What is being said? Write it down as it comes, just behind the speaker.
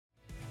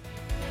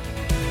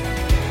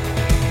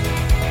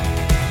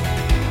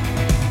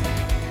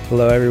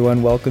Hello,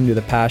 everyone. Welcome to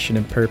the Passion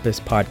and Purpose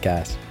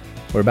podcast.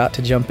 We're about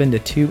to jump into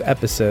 2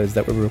 episodes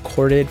that were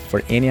recorded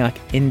for Antioch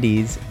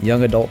Indy's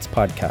Young Adults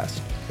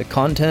podcast. The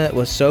content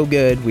was so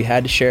good, we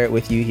had to share it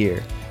with you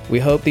here. We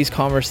hope these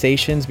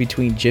conversations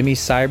between Jimmy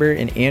Seibert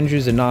and Andrew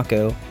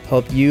Zanacco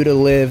help you to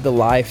live the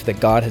life that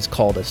God has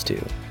called us to.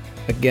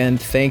 Again,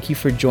 thank you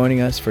for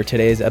joining us for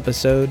today's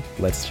episode.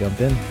 Let's jump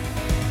in.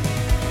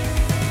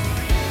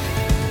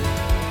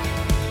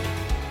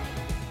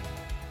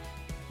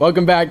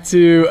 Welcome back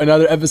to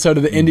another episode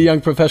of the Indy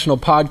Young Professional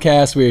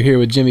Podcast. We are here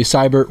with Jimmy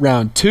Seibert,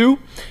 round 2.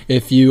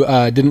 If you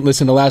didn't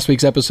listen to last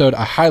week's episode,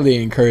 I highly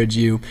encourage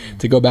you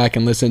to go back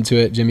and listen to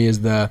it. Jimmy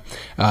is the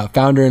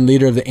founder and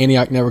leader of the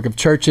Antioch Network of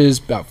Churches,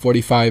 about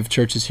 45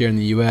 churches here in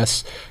the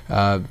U.S.,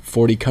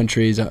 40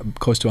 countries,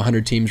 close to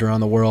 100 teams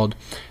around the world.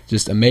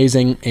 Just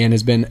amazing, and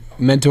has been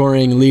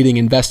mentoring, leading,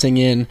 investing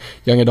in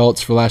young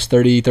adults for the last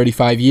 30,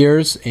 35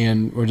 years,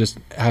 and we're just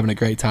having a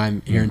great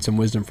time hearing some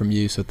wisdom from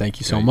you, so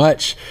thank you so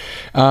much.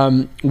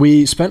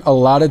 We spent a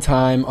lot of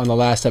time on the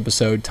last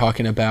episode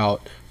talking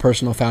about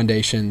personal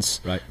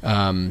foundations, right.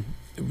 A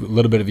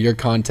little bit of your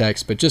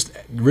context, but just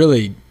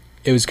really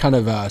it was kind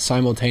of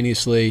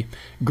simultaneously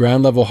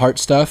ground level heart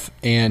stuff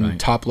and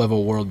top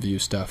level worldview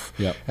stuff.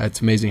 Yep.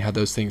 It's amazing how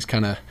those things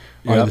kind of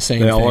are the same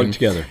thing. They all work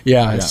together.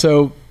 Yeah.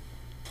 So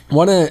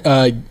want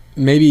to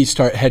maybe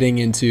start heading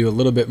into a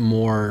little bit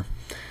more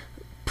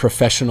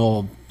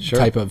professional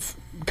type of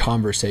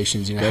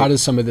conversations. You know, how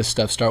does some of this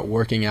stuff start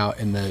working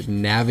out in the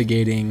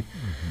navigating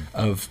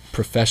of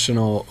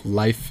professional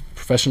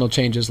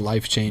changes,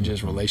 life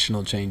changes,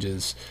 relational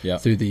changes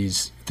through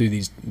these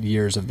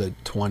years of the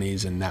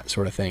 20s and that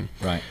sort of thing.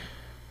 Right.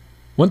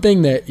 One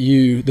thing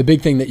the big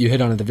thing that you hit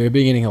on at the very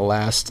beginning of the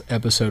last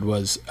episode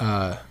was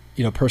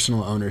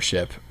personal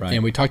ownership. Right.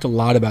 And we talked a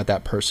lot about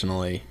that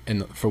personally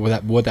and for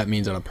what that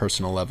means on a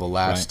personal level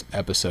last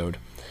episode.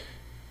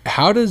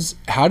 How does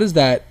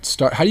that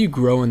start? How do you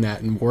grow in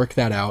that and work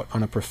that out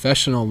on a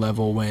professional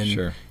level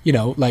when,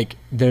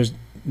 there's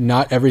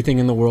not everything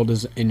in the world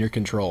is in your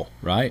control?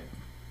 Right.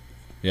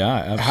 Yeah,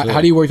 absolutely.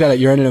 How do you work that out?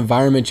 You're in an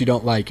environment you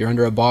don't like. You're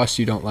under a boss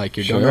you don't like.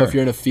 You don't know if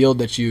you're in a field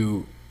that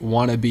you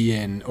want to be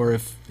in, or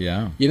if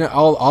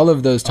all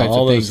of those types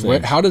of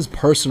things. How does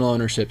personal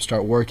ownership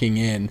start working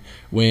in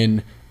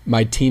when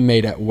my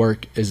teammate at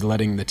work is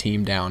letting the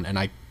team down and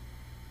I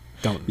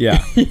don't?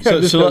 Yeah. So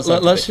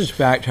let's just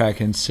backtrack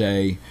and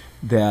say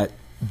that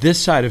this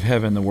side of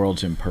heaven, the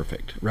world's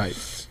imperfect.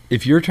 Right.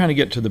 If you're trying to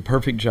get to the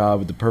perfect job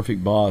with the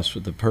perfect boss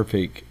with the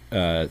perfect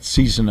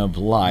season of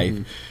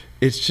life,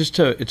 it's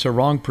a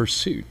wrong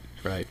pursuit.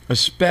 Right.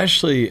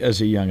 Especially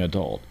as a young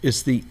adult.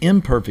 It's the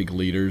imperfect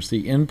leaders,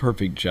 the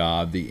imperfect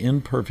job, the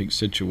imperfect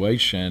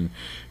situation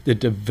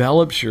that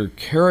develops your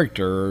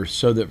character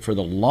so that for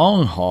the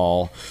long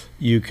haul,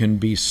 you can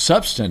be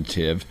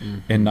substantive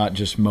and not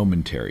just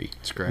momentary.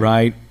 That's great.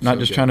 Right? Not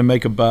just trying to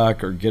make a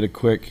buck or get a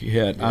quick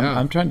hit. Yeah.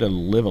 I'm trying to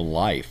live a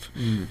life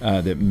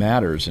that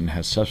matters and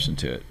has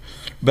substance to it.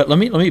 But let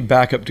me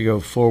back up to go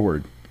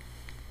forward.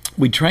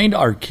 We trained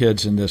our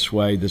kids in this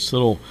way, this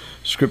little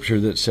scripture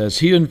that says,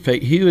 he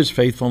who is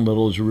faithful in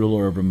little is a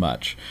ruler over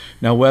much.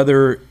 Now,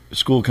 whether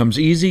school comes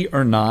easy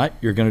or not,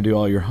 you're going to do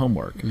all your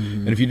homework.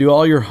 And if you do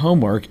all your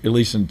homework, at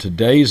least in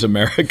today's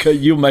America,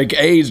 you'll make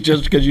A's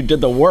just because you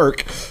did the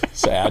work.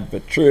 Sad,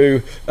 but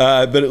true.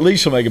 But at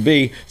least you'll make a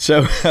B.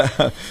 So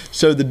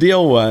the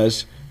deal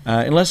was,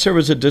 unless there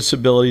was a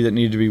disability that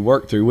needed to be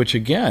worked through, which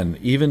again,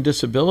 even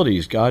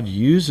disabilities, God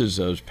uses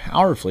those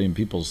powerfully in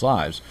people's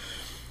lives.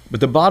 But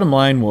the bottom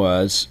line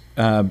was,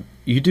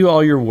 you do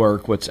all your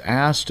work, what's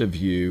asked of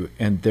you,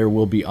 and there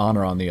will be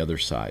honor on the other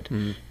side.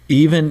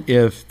 Even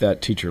if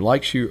that teacher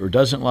likes you or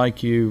doesn't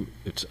like you,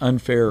 it's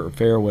unfair or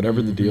fair,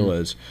 whatever the deal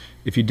is.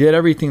 If you did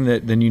everything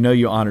then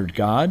you honored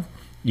God,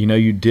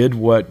 you did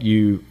what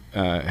you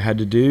had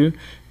to do,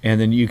 and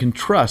then you can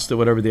trust that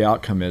whatever the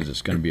outcome is,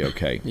 it's going to be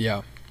okay.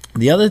 Yeah.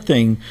 The other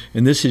thing,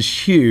 and this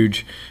is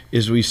huge,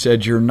 is we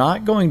said you're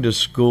not going to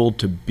school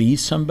to be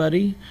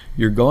somebody.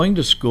 You're going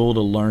to school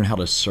to learn how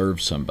to serve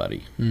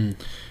somebody.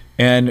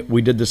 And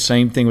we did the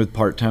same thing with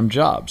part-time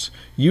jobs.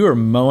 You are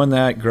mowing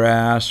that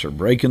grass or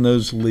breaking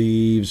those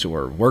leaves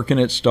or working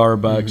at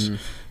Starbucks.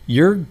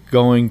 You're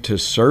going to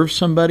serve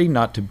somebody,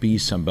 not to be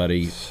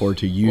somebody or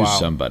to use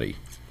somebody.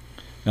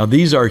 Now,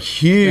 these are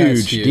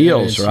huge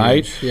deals,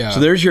 right? Huge. Yeah. So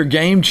there's your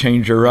game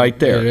changer right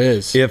there. It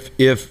is.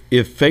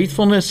 If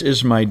faithfulness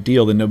is my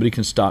deal, then nobody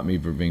can stop me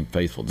from being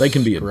faithful. They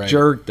can be a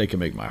jerk. They can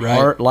make my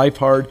life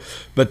hard.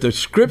 But the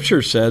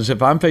scripture says,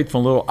 if I'm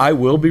faithful in little, I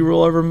will be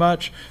ruled over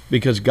much,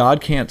 because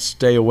God can't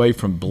stay away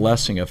from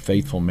blessing a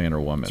faithful man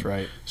or woman. That's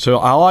right. So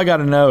all I got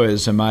to know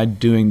is, am I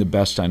doing the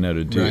best I know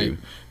to do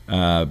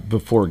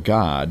before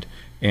God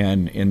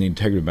and in the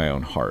integrity of my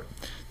own heart?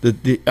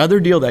 The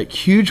other deal, that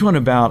huge one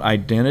about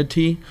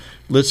identity,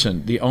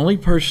 listen, the only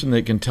person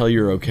that can tell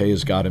you're okay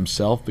is God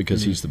himself,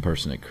 because he's the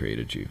person that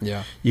created you.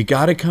 Yeah. You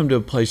got to come to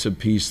a place of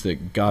peace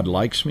that God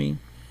likes me,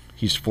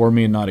 he's for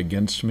me and not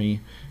against me,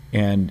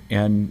 and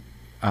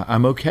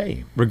I'm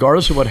okay,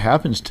 regardless of what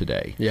happens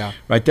today. Yeah.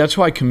 Right? That's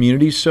why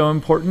community is so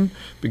important,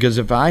 because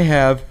if I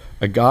have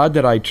a God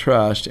that I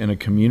trust, and a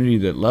community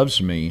that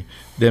loves me,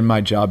 then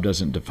my job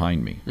doesn't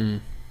define me.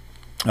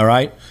 All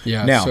right?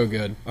 Yeah, now, so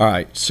good. All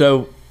right.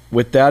 So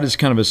with that as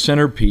kind of a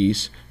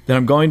centerpiece, then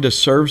I'm going to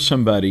serve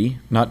somebody,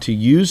 not to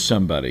use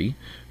somebody,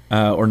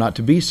 or not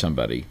to be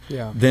somebody.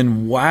 Yeah.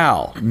 Then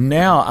wow,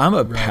 now I'm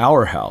a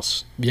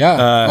powerhouse.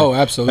 Yeah.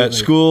 Absolutely. At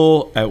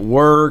school, at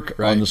work,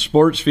 on the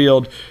sports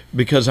field,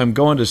 because I'm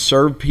going to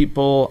serve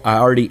people. I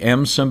already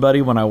am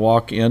somebody when I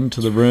walk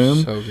into the room.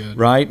 So good.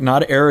 Right?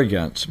 Not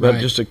arrogance, but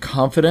just a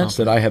confidence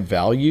that I have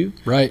value.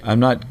 Right. I'm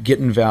not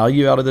getting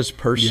value out of this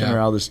person or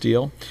out of this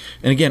deal.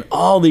 And again,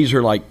 all these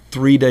are like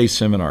 3-day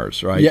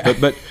seminars, right? Yeah.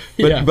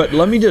 But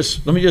let me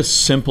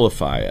just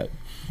simplify it.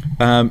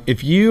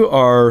 If you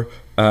are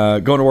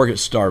going to work at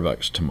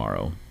Starbucks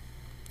tomorrow,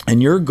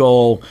 and your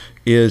goal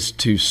is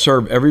to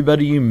serve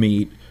everybody you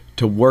meet,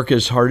 to work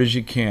as hard as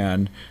you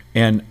can,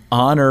 and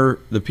honor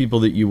the people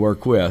that you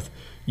work with,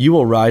 you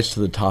will rise to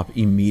the top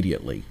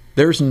immediately.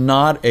 There's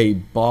not a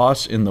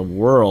boss in the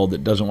world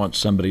that doesn't want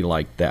somebody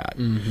like that.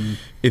 Mm-hmm.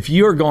 If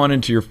you are going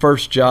into your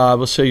first job,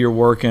 let's say you're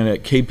working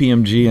at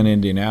KPMG in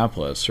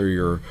Indianapolis, or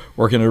you're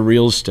working at a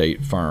real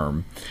estate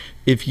firm,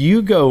 if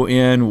you go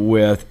in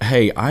with,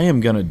 hey, I am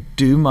going to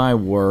do my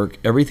work,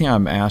 everything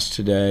I'm asked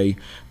today,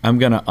 I'm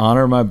going to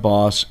honor my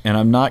boss, and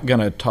I'm not going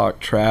to talk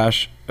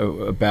trash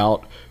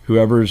about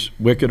whoever's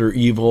wicked or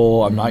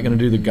evil, I'm not going to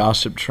do the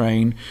gossip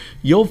train,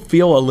 you'll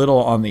feel a little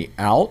on the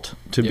out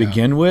to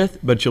begin with,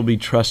 but you'll be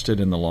trusted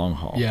in the long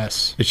haul.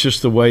 Yes. It's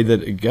just the way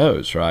that it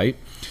goes, right?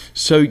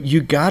 So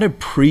you got to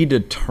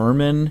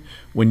predetermine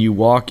when you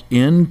walk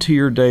into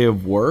your day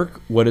of work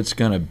what it's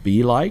going to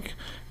be like.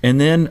 And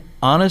then,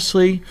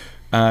 honestly,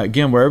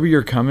 again, wherever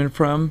you're coming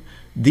from,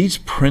 these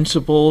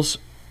principles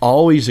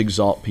always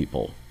exalt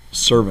people.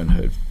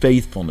 Servanthood,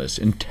 faithfulness,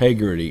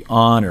 integrity,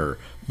 honor,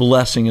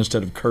 blessing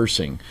instead of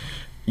cursing.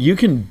 You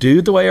can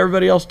do the way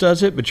everybody else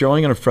does it, but you're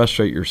only going to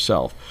frustrate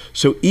yourself.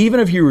 So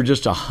even if you were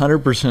just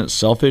 100%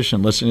 selfish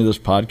and listening to this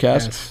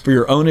podcast for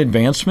your own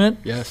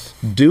advancement,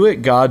 do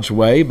it God's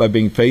way by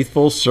being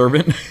faithful,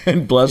 servant,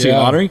 and blessing,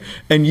 honoring,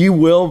 and you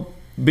will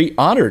be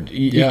honored.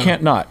 You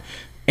can't not.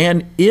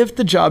 And if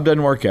the job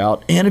doesn't work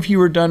out, and if you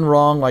were done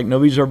wrong like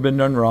nobody's ever been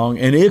done wrong,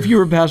 and if you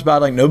were passed by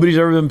like nobody's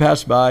ever been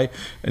passed by,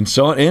 and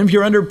so on, and if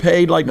you're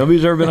underpaid like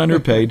nobody's ever been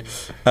underpaid,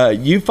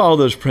 you follow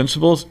those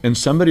principles, and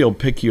somebody will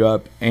pick you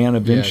up and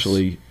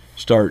eventually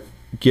start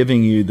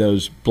giving you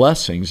those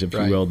blessings, if you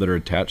will, that are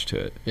attached to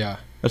it. Yeah.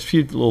 That's a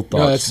few little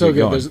thoughts. No, that's so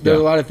good. There's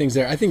a lot of things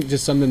there. I think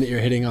just something that you're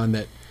hitting on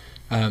that,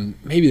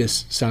 maybe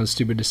this sounds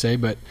stupid to say,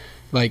 but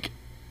like,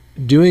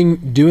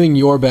 doing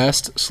your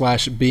best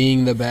 /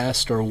 being the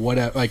best, or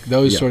whatever, like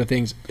those sort of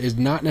things, is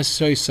not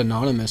necessarily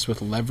synonymous with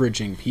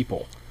leveraging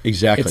people.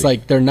 Exactly. It's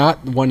like they're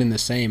not one and the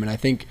same. And I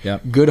think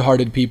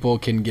good-hearted people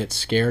can get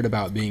scared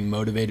about being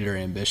motivated or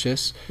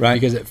ambitious,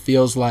 because it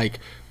feels like,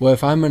 well,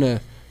 if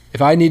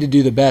I need to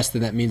do the best,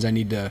 then that means I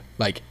need to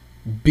like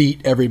beat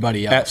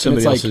everybody else at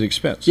somebody else's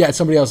expense. Yeah, at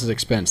somebody else's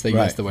expense.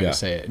 That's the way to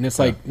say it. And it's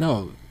like,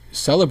 no,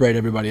 celebrate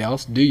everybody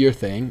else, do your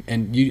thing,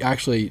 and you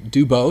actually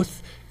do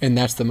both. And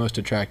that's the most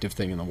attractive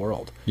thing in the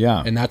world.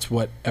 Yeah. And that's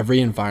what every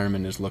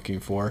environment is looking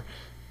for,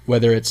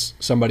 whether it's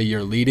somebody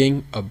you're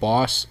leading, a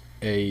boss,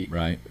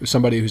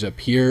 somebody who's a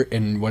peer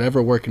in whatever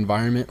work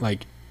environment.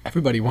 Like,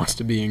 everybody wants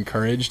to be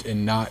encouraged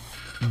and not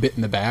bit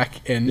in the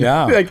back. And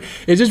like,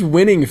 it's just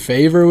winning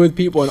favor with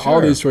people and all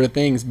these sort of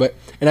things.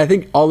 And I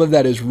think all of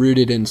that is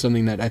rooted in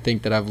something that I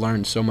think that I've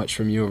learned so much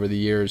from you over the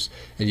years,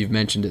 and you've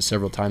mentioned it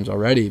several times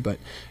already, but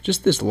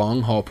just this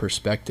long haul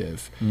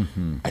perspective.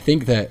 Mm-hmm. I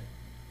think that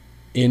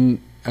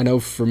I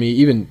know for me,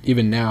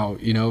 even now,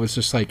 it's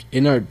just like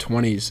in our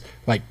 20s,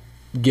 like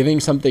giving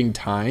something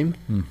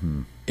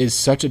time is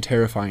such a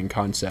terrifying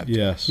concept.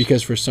 Yes.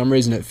 Because for some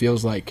reason it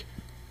feels like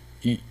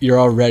you're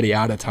already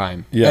out of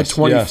time. Yes. At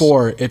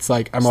 24, it's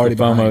like I'm already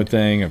behind. The FOMO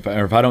thing,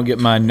 or if I don't get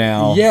mine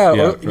now.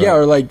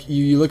 Or like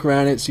you look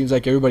around and it seems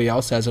like everybody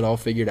else has it all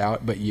figured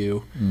out but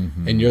you,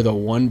 and you're the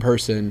one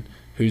person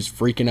who's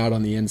freaking out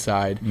on the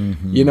inside.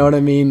 You know what I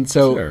mean?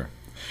 So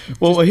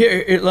well,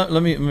 here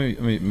let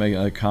me make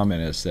a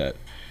comment. Is that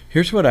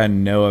here's what I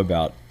know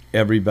about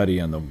everybody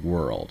in the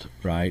world,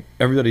 right?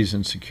 Everybody's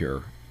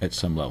insecure at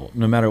some level,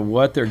 no matter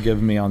what they're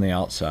giving me on the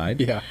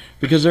outside. Yeah.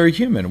 Because they're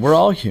human. We're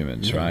all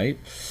humans, right?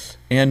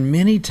 And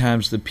many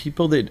times the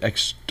people that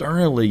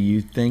externally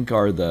you think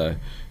are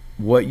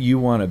what you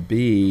want to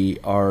be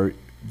are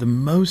the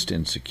most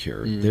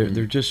insecure.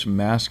 They're just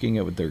masking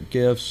it with their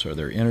gifts or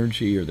their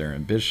energy or their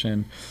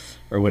ambition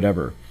or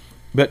whatever.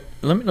 But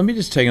let me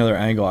just take another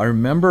angle. I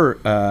remember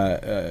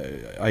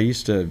I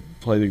used to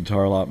play the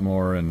guitar a lot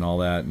more and all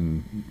that,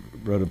 and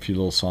wrote a few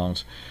little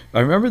songs. I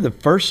remember the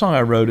first song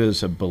I wrote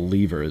as a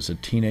believer, as a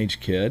teenage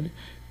kid,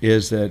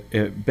 is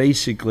that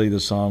basically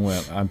the song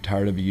went, I'm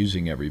tired of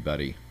using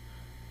everybody.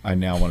 I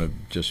now want to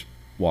just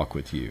walk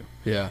with you.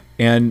 Yeah.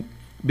 And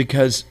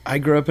because I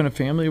grew up in a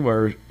family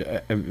where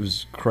it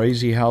was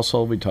crazy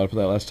household. We talked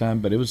about that last time,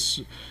 but it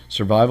was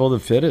survival of the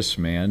fittest,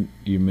 man.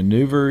 You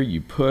maneuver,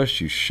 you push,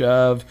 you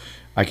shove.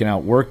 I can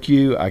outwork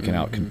you. I can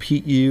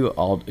outcompete you.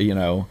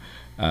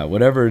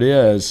 whatever it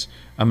is,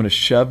 I'm going to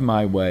shove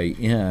my way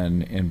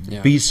in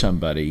and be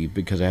somebody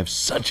because I have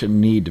such a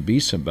need to be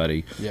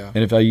somebody. Yeah.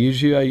 And if I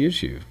use you, I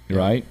use you,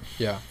 right?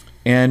 Yeah.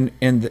 And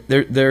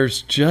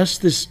there's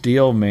just this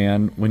deal,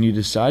 man, when you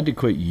decide to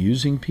quit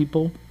using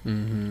people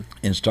and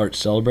start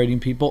celebrating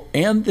people,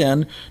 and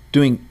then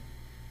doing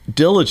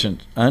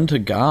diligent unto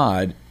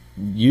God,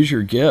 use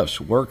your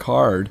gifts, work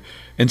hard.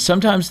 And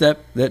sometimes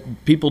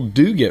that people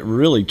do get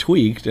really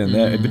tweaked,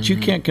 and but you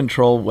can't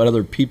control what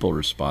other people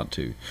respond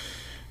to.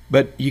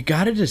 But you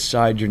got to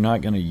decide you're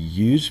not going to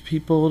use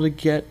people to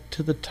get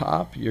to the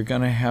top. You're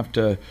going to have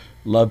to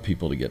love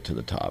people to get to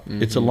the top.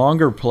 It's a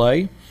longer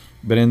play,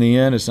 but in the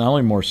end, it's not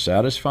only more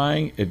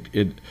satisfying,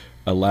 it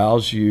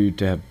allows you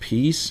to have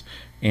peace.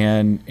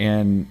 And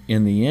in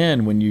the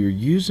end, when you're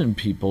using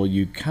people,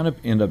 you kind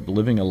of end up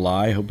living a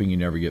lie, hoping you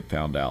never get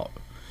found out.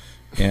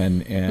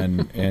 And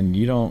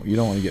you don't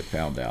want to get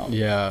found out.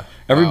 Yeah.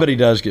 Everybody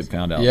does get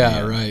found out.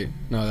 Yeah, right.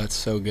 No, that's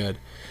so good.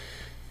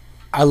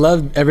 I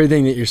love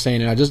everything that you're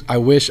saying, and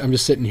I'm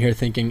just sitting here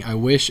thinking, I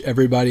wish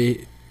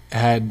everybody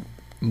had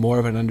more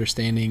of an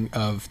understanding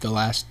of the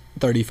last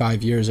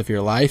 35 years of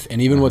your life and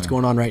even what's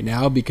going on right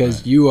now,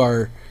 because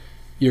you're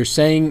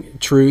saying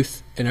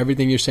truth and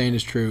everything you're saying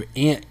is true,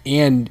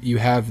 and you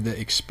have the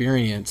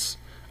experience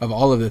of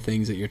all of the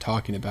things that you're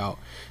talking about.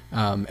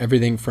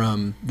 Everything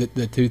from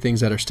the two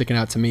things that are sticking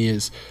out to me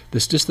is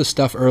just the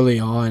stuff early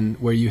on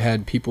where you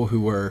had people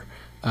who were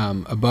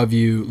above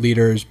you,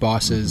 leaders,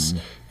 bosses,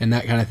 and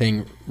that kind of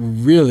thing,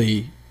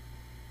 really,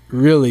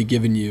 really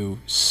giving you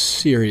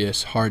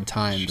serious hard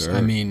times. Sure. I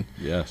mean,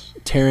 yes,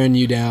 tearing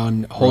you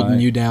down, holding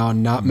you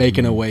down, not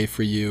making a way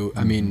for you.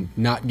 I mean,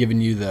 not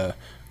giving you the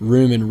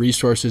room and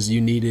resources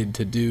you needed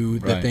to do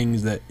the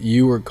things that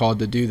you were called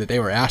to do, that they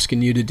were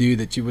asking you to do,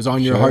 that you was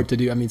on your heart to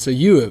do. I mean, so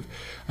you've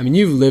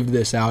lived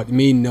this out,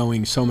 me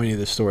knowing so many of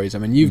the stories. I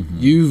mean,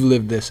 you've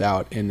lived this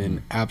out in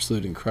an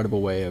absolute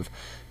incredible way of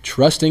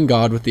trusting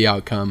God with the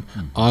outcome,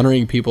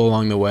 honoring people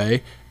along the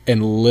way,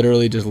 and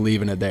literally just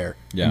leaving it there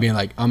and being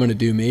like, I'm going to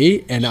do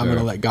me, and I'm going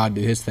to let God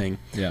do his thing.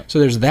 Yeah. So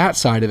there's that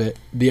side of it.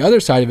 The other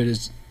side of it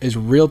is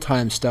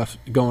real-time stuff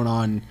going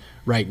on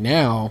right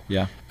now.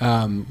 Yeah.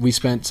 We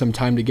spent some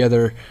time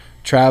together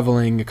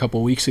traveling a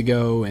couple weeks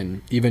ago,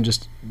 and even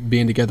just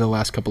being together the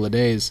last couple of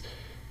days.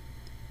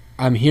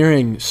 I'm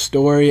hearing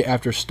story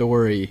after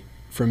story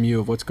from you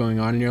of what's going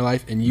on in your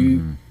life, and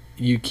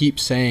you keep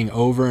saying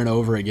over and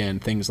over again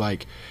things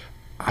like,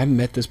 I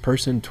met this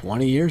person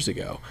 20 years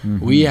ago.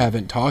 We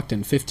haven't talked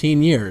in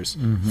 15 years.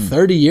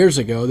 30 years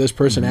ago, this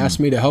person asked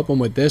me to help them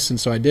with this, and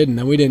so I did, and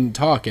then we didn't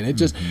talk. And it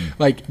just,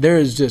 like, there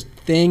is just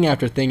thing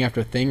after thing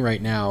after thing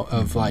right now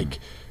of, like,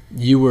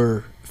 you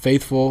were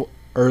faithful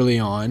early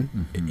on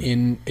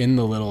in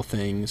the little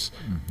things,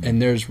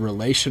 and there's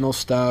relational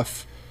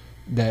stuff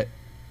that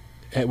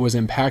it was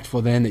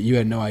impactful then that you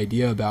had no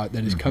idea about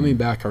that is coming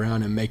back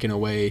around and making a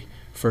way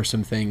for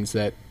some things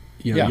that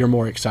you're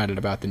more excited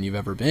about than you've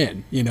ever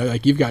been.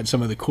 Like you've got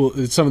some of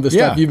the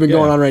stuff you've been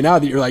going on right now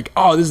that you're like,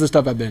 oh, this is the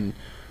stuff I've been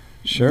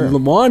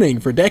wanting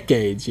for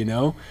decades.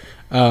 So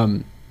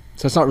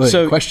it's not really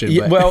a question.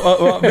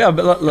 But.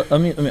 But let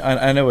me.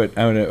 I know it.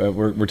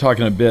 We're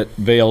talking a bit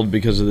veiled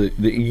because of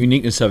the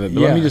uniqueness of it.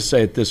 But let me just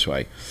say it this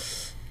way: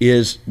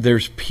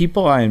 there's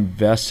people I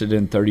invested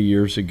in 30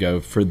 years ago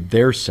for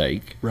their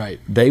sake. Right.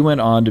 They went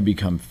on to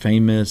become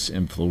famous,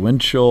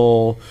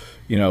 influential,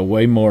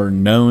 way more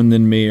known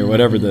than me, or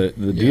whatever the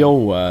deal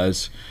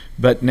was.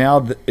 But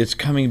now it's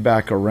coming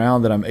back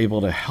around that I'm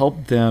able to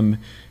help them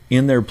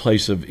in their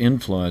place of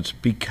influence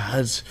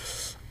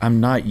because I'm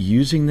not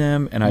using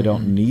them, and I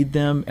don't need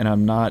them, and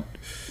I'm not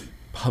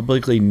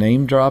publicly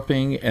name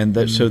dropping, and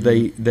that so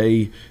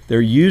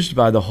they're used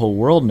by the whole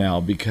world now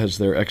because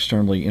they're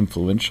externally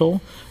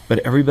influential. But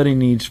everybody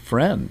needs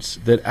friends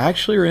that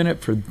actually are in it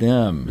for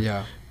them.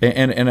 Yeah.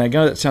 And I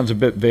know that sounds a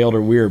bit veiled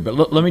or weird,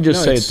 but let me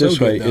just say it this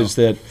way: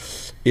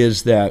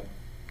 is that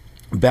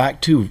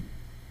back to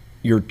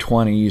your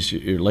 20s,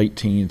 your late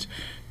teens,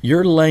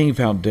 you're laying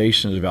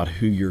foundations about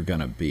who you're going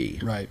to be.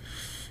 Right.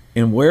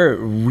 And where it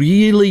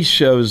really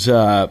shows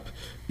up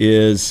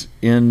is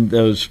in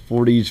those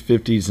 40s,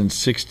 50s, and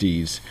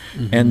 60s.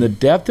 And the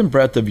depth and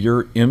breadth of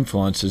your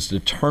influence is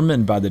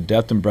determined by the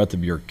depth and breadth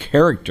of your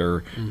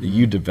character that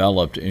you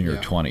developed in your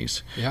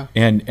 20s. Yeah.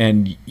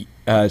 And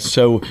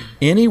so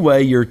any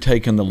way you're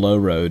taking the low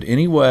road,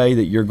 any way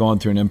that you're going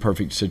through an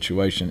imperfect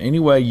situation, any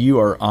way you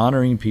are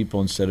honoring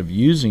people instead of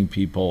using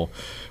people,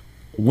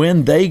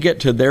 when they get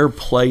to their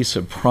place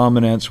of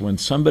prominence, when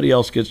somebody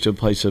else gets to a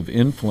place of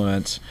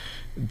influence,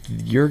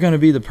 you're going to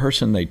be the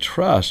person they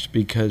trust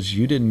because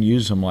you didn't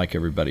use them like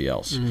everybody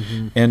else.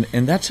 And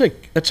that's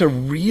a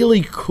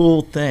really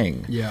cool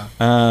thing. Yeah.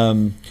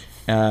 Can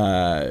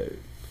I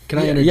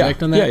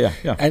interject on that?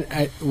 Yeah.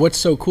 And what's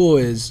so cool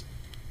is,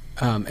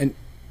 and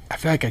I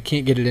feel like I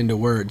can't get it into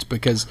words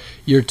because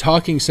you're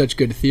talking such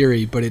good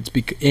theory, but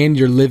and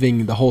you're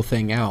living the whole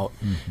thing out.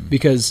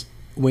 Because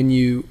when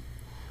you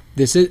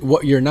This is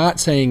what you're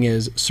not saying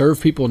is serve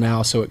people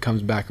now so it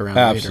comes back around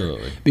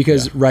Absolutely. later.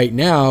 Because right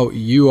now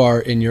you are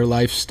in your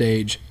life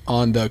stage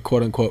on the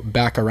quote unquote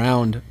back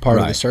around part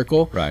of the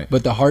circle. Right.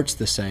 But the heart's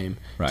the same.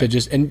 Right. To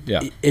just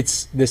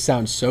this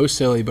sounds so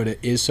silly, but it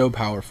is so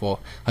powerful.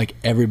 Like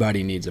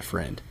everybody needs a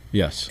friend.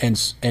 Yes.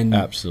 And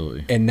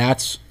absolutely. And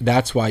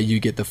that's why you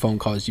get the phone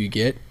calls you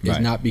get, is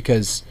not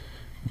because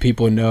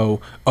people know,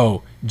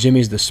 oh,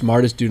 Jimmy's the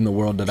smartest dude in the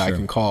world that I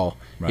can call.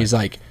 Right. He's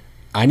like,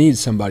 I need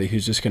somebody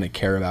who's just going to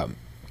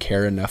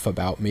care enough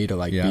about me to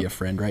like be a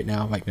friend right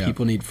now. Like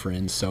people need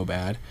friends so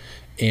bad.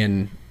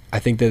 And I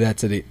think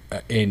that's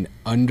an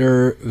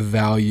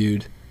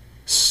undervalued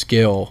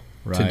skill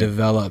to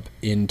develop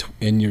in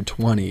your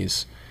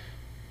 20s,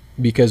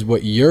 because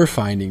what you're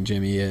finding,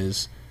 Jimmy,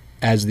 is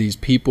as these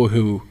people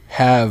who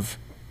have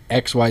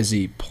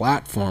XYZ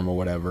platform or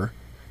whatever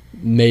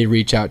may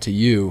reach out to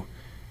you,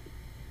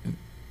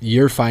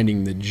 you're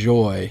finding the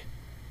joy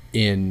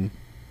in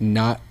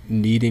not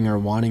needing or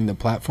wanting the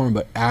platform,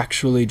 but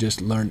actually just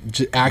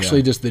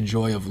just the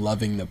joy of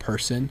loving the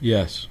person.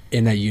 Yes.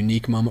 In a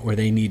unique moment where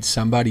they need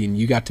somebody and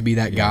you got to be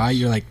that guy.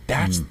 You're like,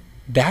 that's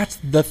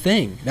the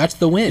thing. That's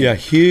the win. Yeah.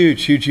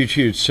 Huge.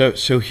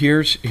 So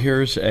here's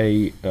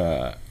a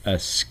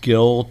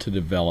skill to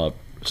develop.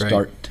 Great.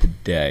 Start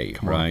today.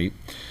 Right.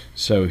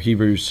 So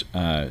Hebrews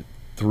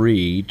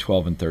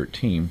 3:12 and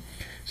 13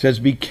 says,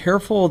 "Be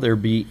careful there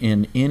be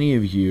in any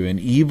of you an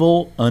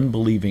evil,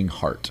 unbelieving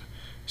heart."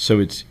 So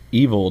it's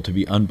evil to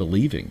be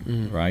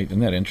unbelieving, right? Isn't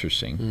that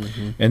interesting?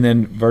 Mm-hmm. And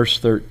then verse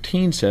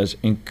 13 says,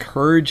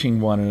 encouraging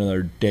one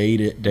another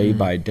day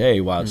by day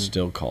while it's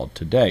still called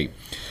today.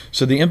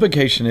 So the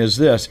implication is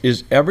this,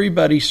 is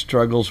everybody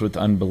struggles with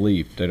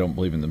unbelief. They don't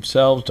believe in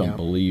themselves, don't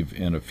believe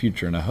in a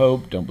future and a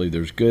hope, don't believe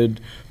there's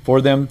good for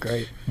them.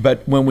 Great.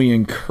 But when we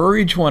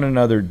encourage one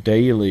another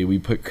daily, we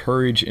put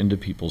courage into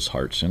people's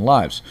hearts and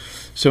lives.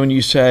 So when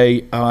you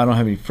say, oh, I don't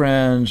have any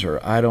friends, or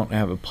I don't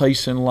have a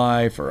place in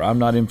life, or I'm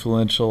not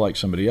influential like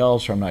somebody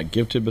else, or I'm not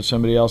gifted but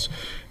somebody else,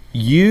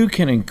 you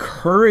can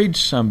encourage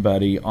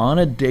somebody on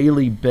a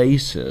daily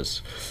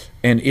basis,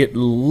 and it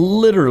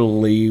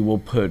literally will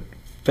put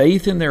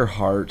faith in their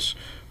hearts,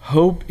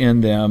 hope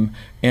in them,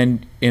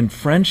 and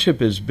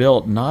friendship is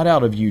built not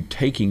out of you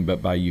taking,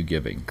 but by you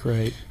giving.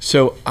 Great.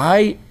 So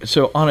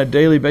on a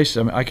daily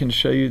basis, I can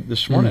show you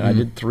this morning, I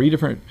did 3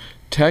 different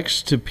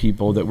texts to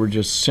people that were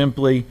just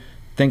simply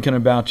thinking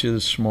about you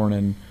this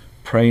morning,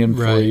 praying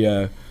for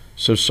you,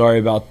 so sorry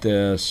about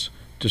this,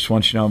 just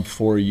want you to know I'm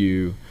for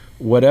you.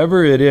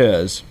 Whatever it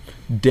is,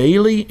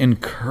 daily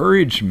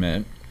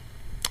encouragement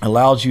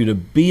allows you to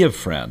be a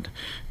friend,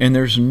 and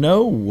there's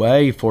no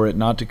way for it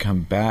not to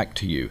come back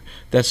to you.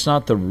 That's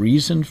not the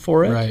reason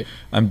for it. Right.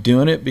 I'm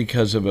doing it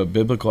because of a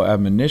biblical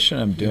admonition.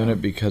 I'm doing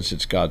it because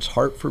it's God's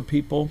heart for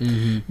people.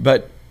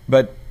 But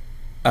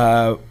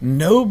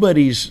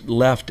nobody's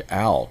left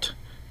out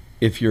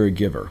if you're a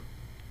giver,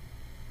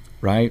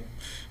 right?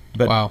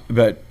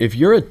 But if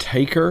you're a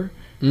taker,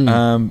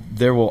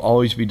 there will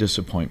always be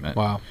disappointment.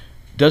 Wow.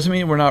 Doesn't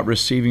mean we're not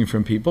receiving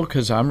from people,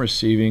 because I'm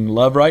receiving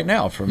love right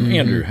now from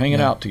Andrew,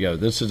 hanging out together.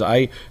 This is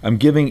I'm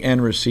giving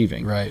and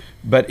receiving. Right.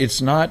 But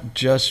it's not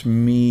just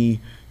me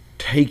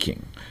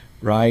taking,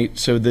 right?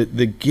 So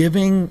the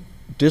giving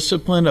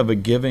discipline of a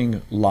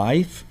giving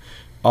life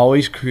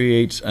always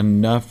creates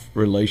enough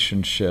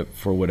relationship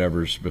for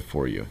whatever's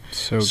before you.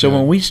 So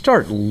when we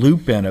start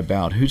looping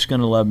about who's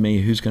going to love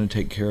me, who's going to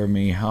take care of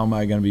me, how am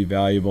I going to be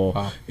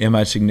valuable, am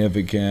I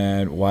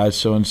significant, why is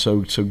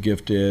so-and-so so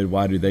gifted,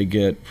 why do they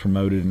get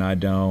promoted and I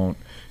don't,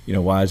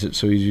 why is it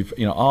so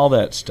easy, all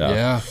that stuff.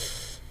 Yeah.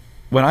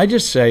 When I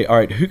just say, all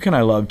right, who can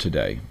I love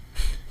today?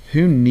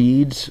 Who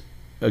needs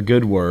a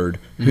good word?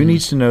 Who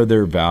needs to know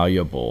they're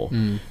valuable?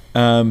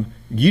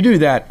 You do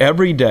that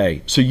every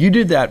day. So you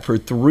do that for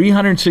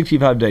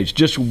 365 days.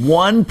 Just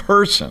one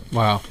person.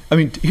 Wow. I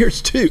mean,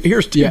 here's two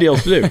deals to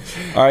do.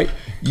 All right.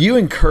 You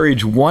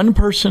encourage one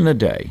person a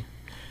day,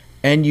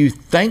 and you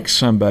thank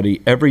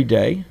somebody every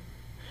day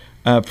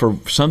for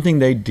something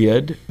they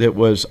did that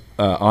was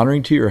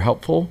honoring to you or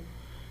helpful.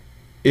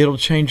 It'll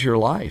change your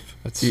life.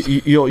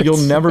 You'll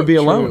never be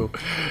alone.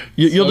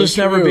 You'll just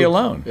never be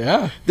alone.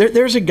 Yeah.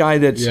 There's a guy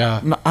that's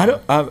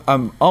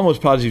I'm almost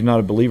positive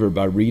not a believer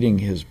by reading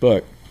his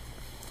book.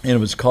 And it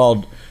was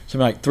called something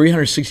like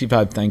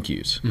 365 Thank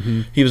Yous.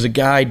 He was a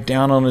guy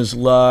down on his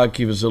luck.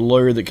 He was a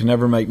lawyer that could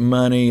never make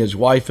money. His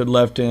wife had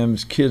left him.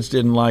 His kids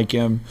didn't like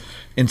him.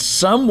 And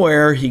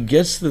somewhere he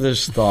gets to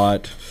this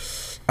thought,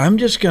 I'm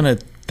just going to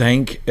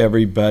thank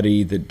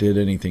everybody that did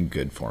anything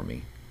good for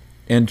me.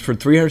 And for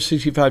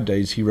 365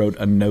 days, he wrote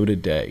a note a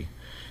day.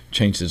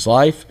 Changed his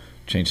life,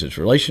 changed his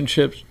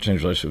relationships,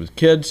 changed his relationship with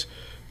kids.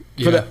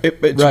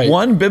 It's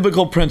one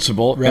biblical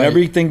principle, and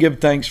everything give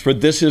thanks, for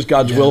this is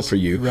God's will for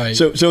you. Right.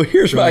 So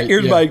here's my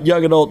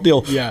young adult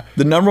deal. Yeah.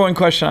 The number one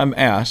question I'm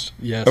asked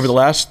over the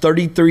last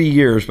 33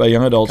 years by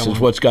young adults is,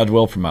 what's God's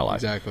will for my life?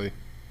 Exactly.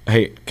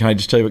 Hey, can I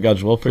just tell you what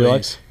God's will for your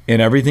life?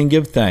 In everything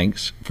give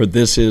thanks, for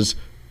this is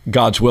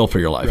God's will for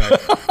your life.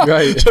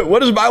 Right. So what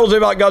does the Bible say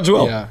about God's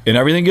will? Yeah. In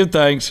everything give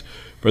thanks,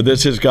 for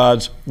this is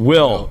God's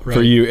will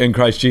for you in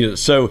Christ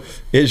Jesus. So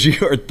as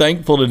you are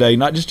thankful today,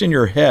 not just in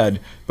your head,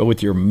 but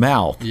with your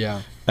mouth,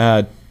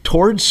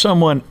 towards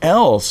someone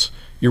else,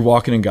 you're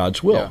walking in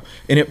God's will. Yeah.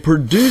 And it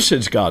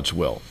produces God's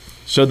will.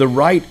 So the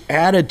right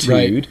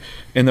attitude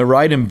and the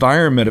right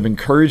environment of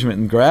encouragement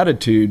and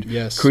gratitude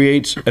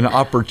creates an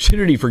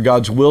opportunity for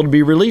God's will to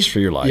be released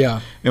for your life.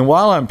 Yeah. And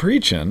while I'm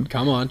preaching,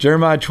 come on,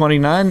 Jeremiah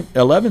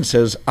 29:11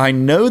 says, I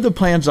know the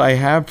plans I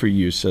have for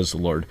you, says the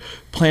Lord,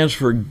 plans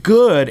for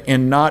good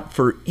and not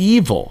for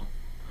evil,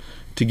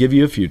 to give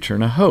you a future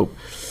and a hope.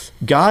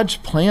 God's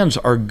plans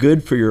are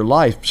good for your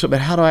life. So, but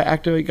how do I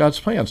activate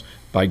God's plans?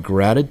 By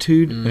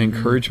gratitude and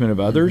encouragement of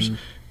others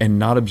and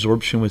not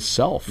absorption with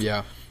self.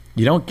 Yeah.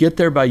 You don't get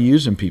there by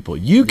using people.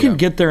 You can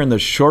get there in the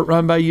short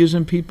run by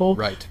using people,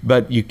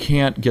 but you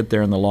can't get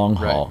there in the long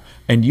haul.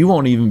 And you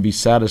won't even be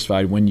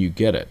satisfied when you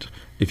get it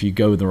if you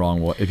go the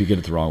wrong way, if you get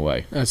it the wrong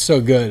way. That's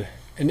so good.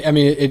 And I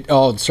mean, it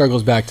all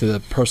circles back to the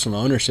personal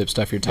ownership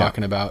stuff you're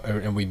talking about,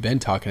 and we've been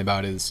talking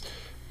about. Is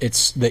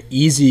it's the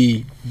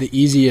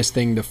easiest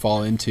thing to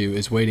fall into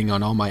is waiting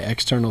on all my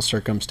external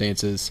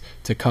circumstances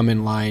to come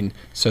in line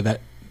so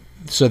that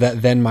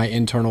then my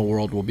internal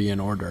world will be in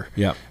order.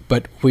 Yeah.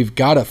 But we've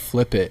got to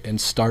flip it and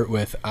start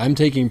with, I'm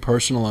taking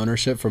personal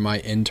ownership for my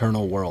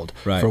internal world.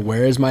 Right. For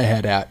where is my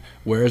head at?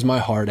 Where is my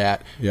heart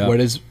at? Yeah. What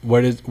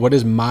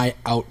is my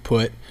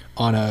output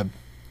on a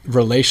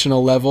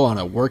relational level, on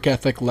a work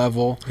ethic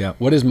level? Yeah.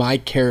 What is my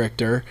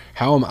character?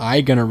 How am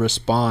I going to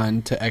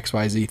respond to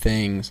XYZ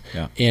things?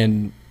 Yeah.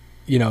 And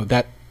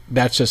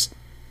that's just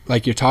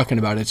like you're talking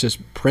about. It's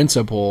just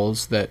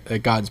principles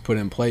that God's put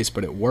in place,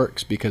 but it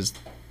works because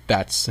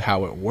that's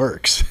how it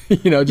works.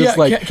 Can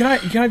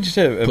I just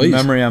say a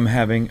memory I'm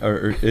having,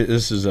 or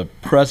this is a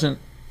present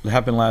that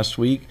happened last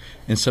week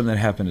and something that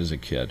happened as a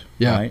kid.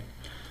 Yeah. Right?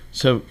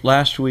 So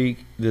last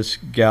week, this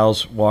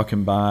gal's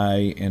walking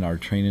by in our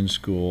training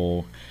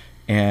school,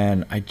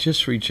 and I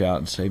just reach out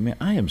and say, man,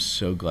 I am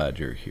so glad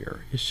you're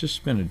here. It's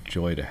just been a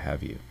joy to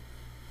have you.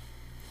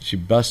 She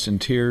burst in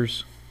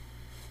tears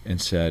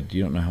and said,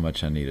 you don't know how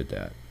much I needed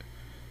that.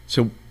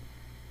 So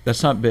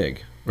that's not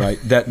big. Right,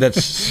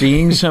 that's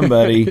seeing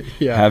somebody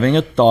having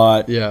a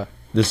thought. Yeah,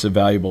 this is a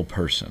valuable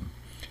person.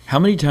 How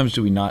many times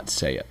do we not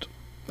say it?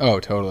 Oh,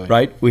 totally.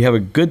 Right, we have a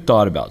good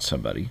thought about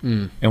somebody,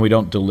 and we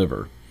don't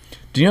deliver.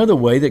 Do you know the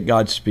way that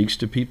God speaks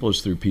to people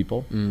is through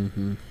people?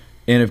 Mm-hmm.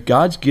 And if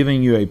God's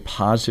giving you a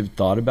positive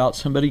thought about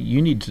somebody,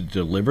 you need to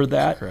deliver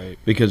that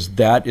because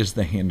that is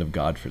the hand of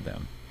God for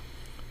them.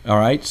 All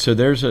right, so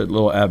there's a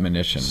little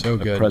admonition,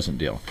 a present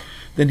deal.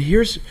 Then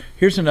here's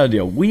another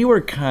deal. We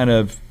were kind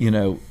of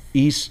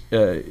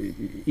Easter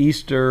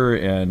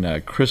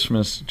and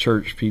Christmas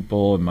church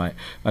people, and my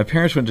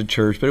parents went to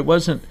church, but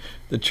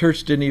the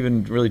church didn't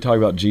even really talk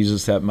about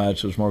Jesus that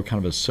much. It was more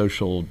kind of a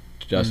social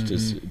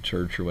justice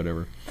church or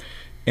whatever.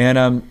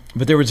 And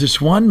but there was this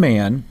one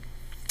man,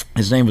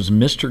 his name was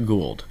Mr.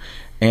 Gould,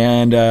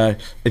 and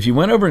if you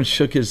went over and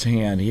shook his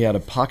hand, he had a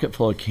pocket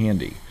full of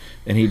candy,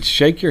 and he'd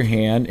shake your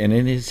hand, and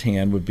in his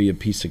hand would be a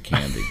piece of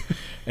candy,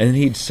 and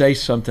he'd say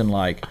something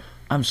like,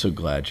 "I'm so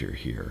glad you're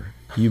here.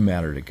 You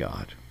matter to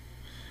God."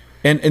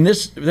 And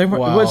this, they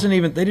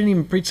didn't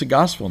even preach the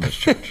gospel in this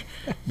church.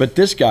 But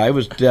this guy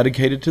was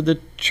dedicated to the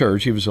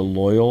church. He was a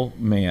loyal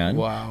man.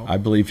 Wow. I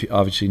believe he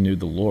obviously knew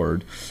the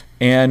Lord.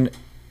 And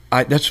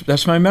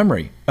that's my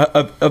memory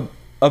of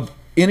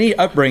any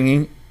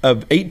upbringing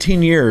of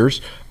 18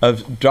 years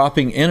of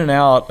dropping in and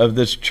out of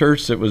this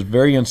church that was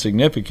very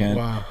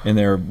insignificant in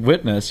their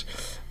witness.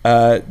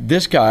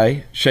 This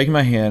guy shaking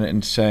my hand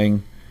and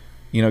saying,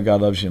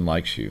 God loves you and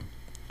likes you.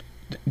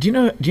 Do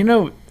you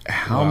know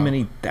how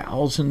many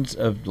thousands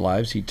of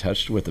lives he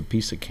touched with a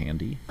piece of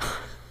candy?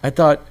 I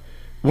thought,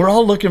 we're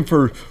all looking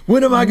for,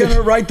 when am I going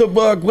to write the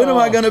book? When am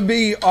I going to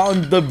be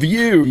on The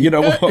View?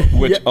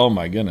 Oh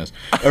my goodness.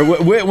 Or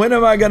when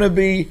am I going to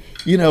be,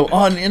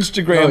 on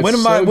Instagram? When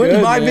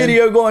is my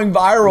video going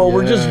viral? Yes.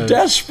 We're just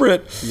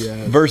desperate.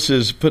 Yes.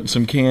 Versus putting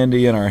some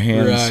candy in our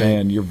hand and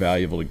saying, you're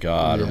valuable to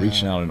God, or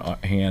reaching out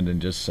a hand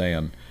and just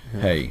saying,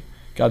 hey,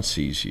 God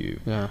sees you.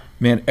 Yeah.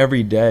 Man,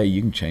 every day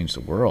you can change the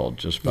world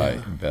just by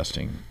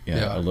investing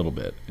a little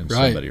bit in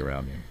somebody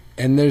around you.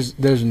 And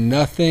there's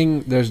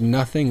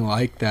nothing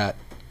like that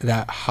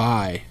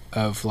high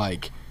of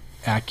like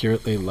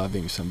accurately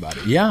loving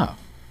somebody. Yeah.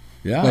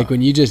 Yeah. Like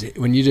when you just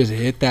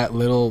hit that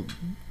little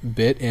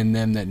bit in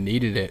them that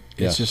needed it,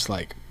 it's just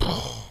like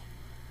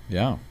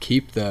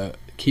keep the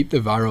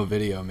viral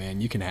video,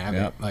 man. You can have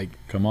it. Like,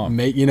 come on.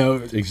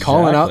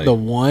 Calling out the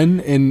one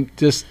and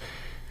just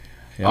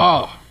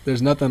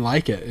there's nothing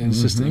like it. And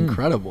it's just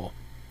incredible.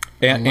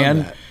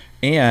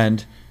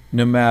 And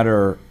no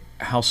matter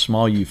how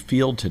small you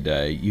feel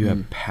today, you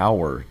have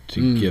power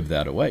to give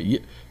that away.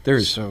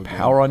 There's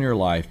power on your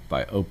life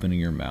by opening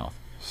your mouth,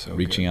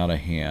 reaching out a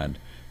hand,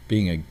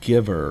 being a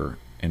giver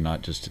and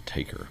not just a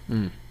taker.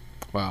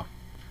 Wow.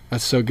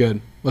 That's so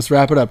good. Let's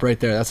wrap it up right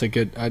there. That's a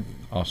good,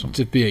 awesome.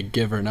 Just be a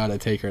giver, not a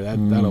taker.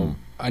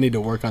 I need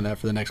to work on that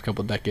for the next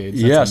couple of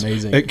decades. That's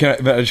amazing.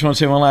 But I just want to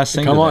say one last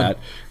thing that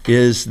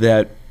is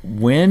that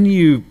when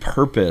you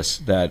purpose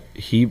that,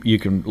 you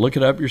can look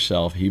it up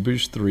yourself,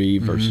 Hebrews 3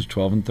 verses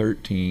 12 and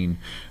 13,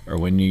 or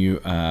when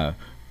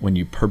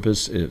you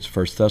purpose, it's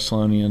 1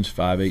 Thessalonians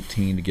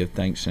 5:18 to give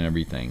thanks in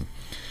everything.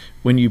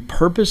 When you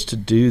purpose to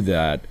do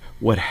that,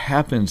 what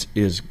happens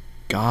is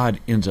God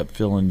ends up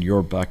filling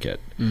your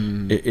bucket.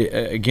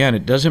 Again,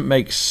 it doesn't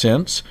make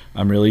sense.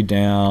 I'm really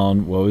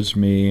down. Woe is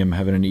me. I'm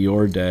having an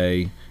Eeyore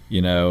day.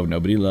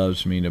 Nobody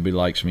loves me. Nobody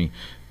likes me.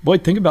 Boy,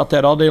 think about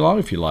that all day long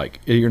if you like.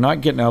 You're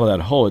not getting out of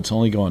that hole. It's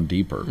only going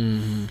deeper.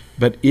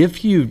 But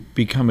if you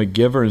become a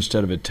giver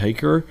instead of a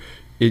taker,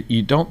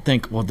 you don't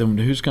think, well, then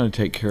who's going to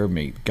take care of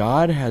me?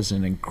 God has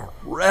an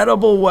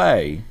incredible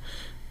way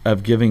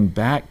of giving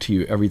back to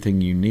you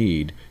everything you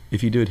need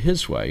if you do it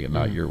His way and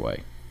not your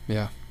way.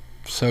 Yeah.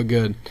 So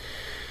good.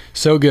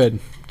 So good.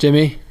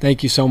 Jimmy,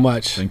 thank you so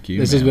much. Thank you.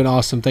 This has been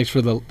awesome. Thanks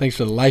for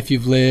the life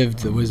you've lived,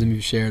 the wisdom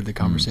you've shared, the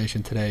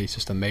conversation today. It's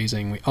just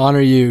amazing. We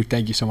honor you.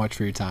 Thank you so much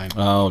for your time.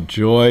 Oh,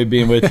 joy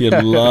being with you.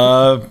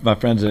 Love my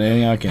friends at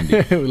Antioch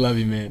Indy. We love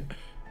you, man.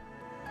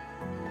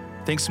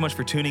 Thanks so much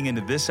for tuning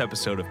into this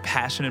episode of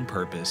Passion and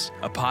Purpose,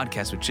 a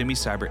podcast with Jimmy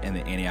Seibert and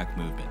the Antioch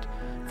Movement.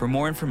 For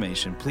more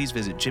information, please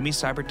visit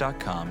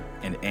jimmyseibert.com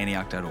and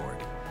antioch.org.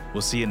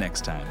 We'll see you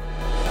next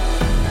time.